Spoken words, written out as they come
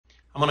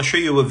I'm going to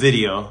show you a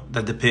video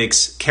that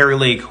depicts Kari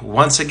Lake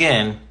once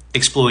again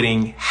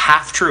exploiting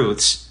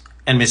half-truths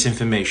and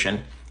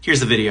misinformation. Here's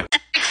the video.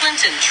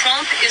 Clinton,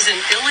 Trump is an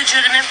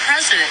illegitimate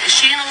president. Is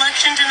she an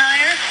election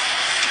denier?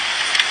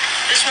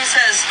 This one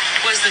says,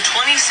 was the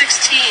 2016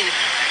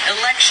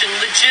 election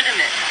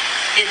legitimate?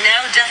 It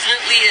now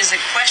definitely is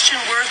a question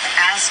worth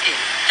asking.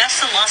 That's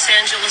the Los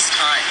Angeles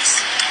Times.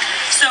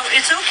 So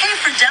it's okay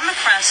for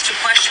Democrats to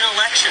question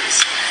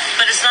elections,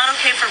 but it's not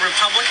okay for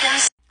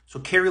Republicans. So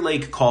Kari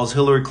Lake calls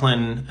Hillary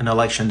Clinton an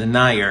election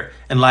denier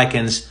and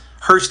likens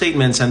her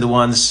statements and the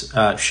ones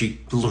she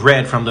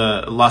read from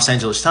the Los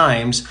Angeles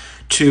Times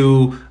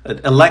to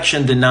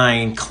election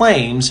denying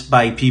claims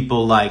by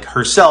people like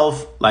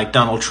herself, like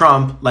Donald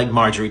Trump, like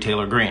Marjorie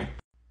Taylor Greene.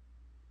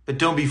 But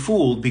don't be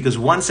fooled, because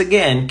once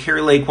again,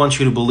 Kari Lake wants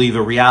you to believe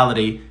a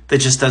reality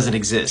that just doesn't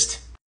exist.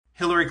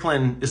 Hillary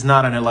Clinton is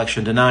not an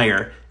election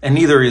denier, and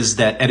neither is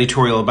that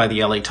editorial by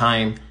the LA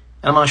Times,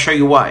 and I'm going to show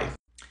you why.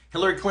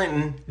 Hillary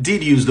Clinton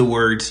did use the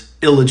word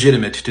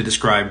illegitimate to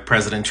describe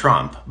President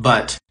Trump,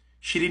 but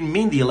she didn't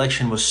mean the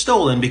election was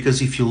stolen,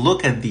 because if you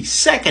look at the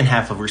second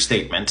half of her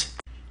statement,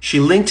 she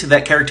linked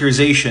that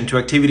characterization to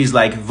activities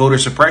like voter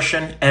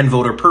suppression and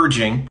voter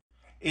purging,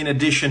 in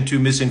addition to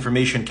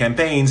misinformation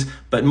campaigns,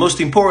 but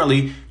most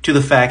importantly, to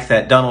the fact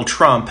that Donald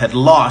Trump had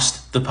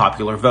lost the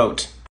popular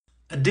vote.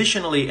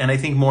 Additionally, and I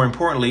think more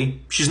importantly,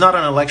 she's not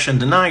an election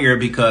denier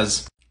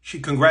because she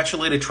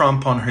congratulated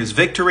Trump on his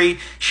victory,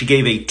 she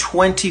gave a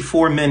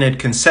 24-minute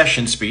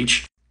concession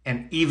speech,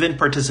 and even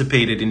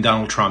participated in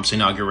Donald Trump's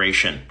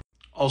inauguration.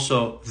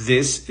 Also,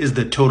 this is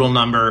the total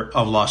number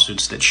of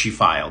lawsuits that she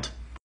filed.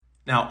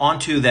 Now, on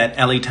to that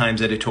LA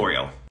Times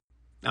editorial.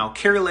 Now,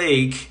 Kari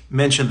Lake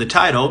mentioned the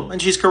title, and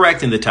she's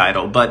correct in the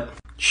title, but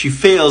she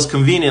fails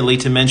conveniently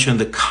to mention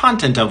the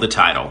content of the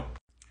title,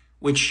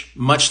 which,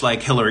 much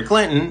like Hillary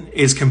Clinton,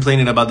 is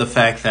complaining about the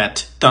fact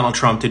that Donald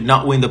Trump did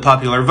not win the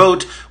popular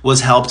vote,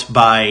 was helped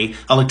by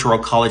electoral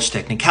college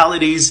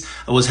technicalities,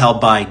 was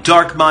helped by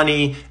dark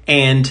money,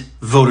 and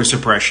voter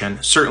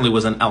suppression certainly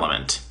was an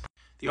element.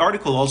 The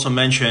article also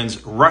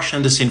mentions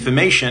Russian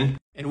disinformation,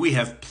 and we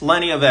have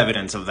plenty of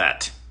evidence of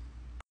that.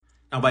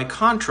 Now, by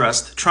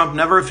contrast, Trump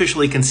never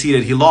officially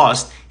conceded he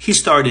lost. He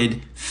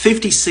started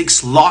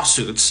 56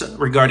 lawsuits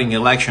regarding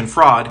election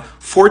fraud,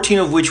 14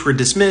 of which were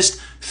dismissed,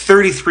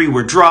 33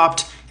 were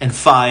dropped, and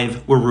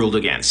 5 were ruled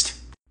against.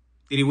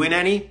 Did he win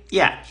any?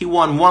 Yeah, he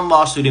won one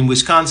lawsuit in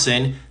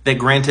Wisconsin that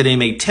granted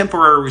him a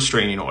temporary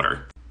restraining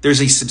order.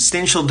 There's a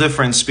substantial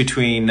difference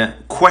between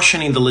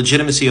questioning the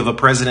legitimacy of a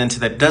president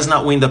that does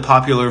not win the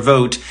popular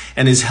vote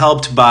and is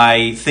helped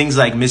by things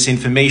like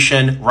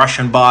misinformation,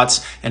 Russian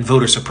bots, and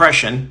voter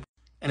suppression,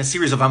 and a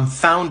series of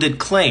unfounded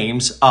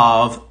claims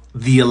of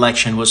the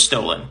election was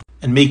stolen.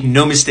 And make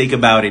no mistake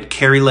about it,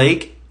 Kari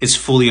Lake is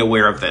fully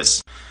aware of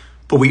this.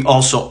 But we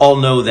also all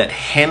know that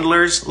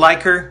handlers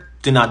like her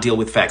do not deal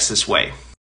with facts this way.